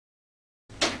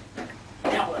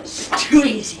was too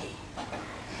easy.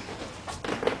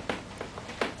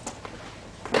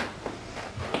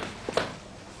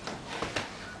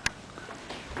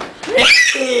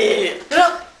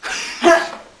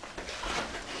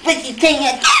 What do you think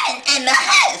you're doing in the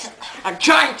house? I'm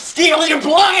trying to steal your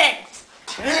belongings!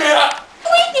 Wait there!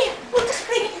 We'll just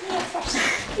bring it in here first.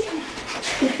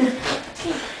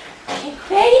 Okay,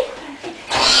 ready?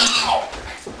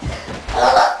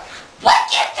 What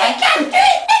do you think I'm doing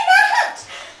in the house?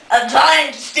 I'm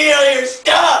trying to steal your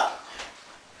stuff!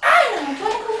 I know, I'm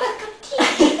trying to go back up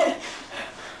tea.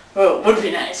 Oh, it would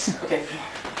be nice. Okay.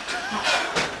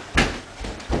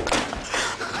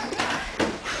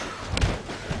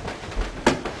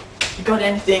 You got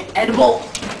anything edible?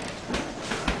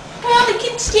 Well, we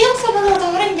can steal some of those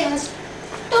oranges.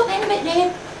 Don't mind it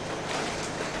now.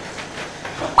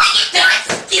 What are you doing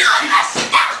stealing my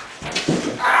stuff?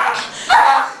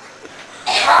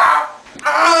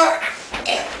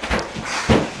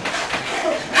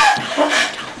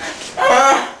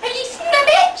 Have you seen my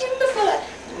bedroom before?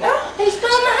 No. Have you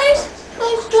stolen my house? Have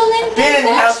you stolen Been in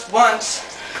the house once.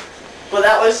 Well,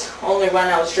 that was only when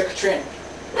I was trick-or-treating.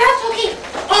 That's okay.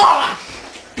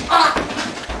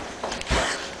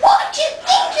 What do you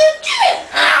think you're doing?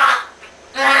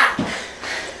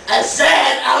 I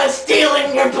said I was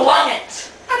stealing your belongings.